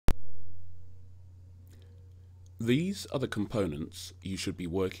These are the components you should be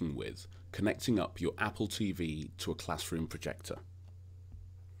working with connecting up your Apple TV to a classroom projector.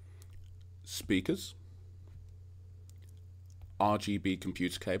 Speakers, RGB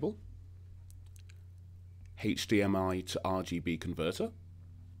computer cable, HDMI to RGB converter,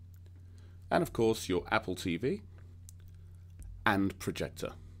 and of course your Apple TV and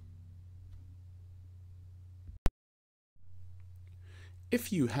projector.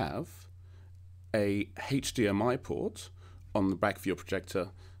 If you have a HDMI port on the back of your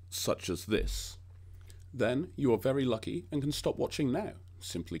projector, such as this, then you are very lucky and can stop watching now.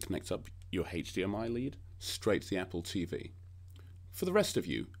 Simply connect up your HDMI lead straight to the Apple TV. For the rest of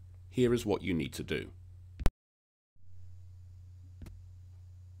you, here is what you need to do.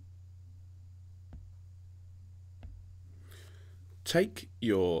 Take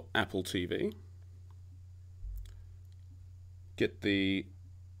your Apple TV, get the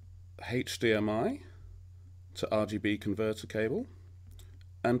HDMI to RGB converter cable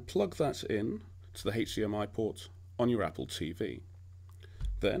and plug that in to the HDMI port on your Apple TV.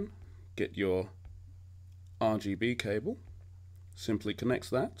 Then get your RGB cable, simply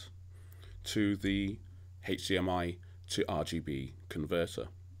connect that to the HDMI to RGB converter.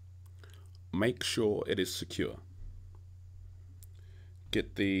 Make sure it is secure.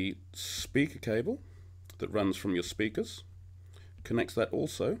 Get the speaker cable that runs from your speakers, connect that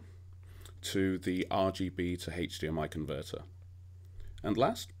also to the RGB to HDMI converter. And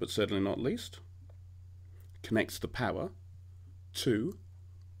last, but certainly not least, connect the power to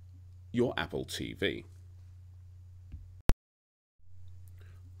your Apple TV.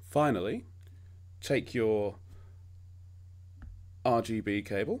 Finally, take your RGB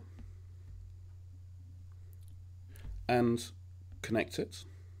cable and connect it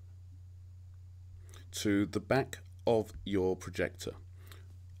to the back of your projector.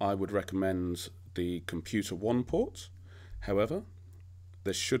 I would recommend the computer 1 port. However,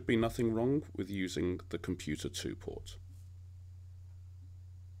 there should be nothing wrong with using the computer 2 port.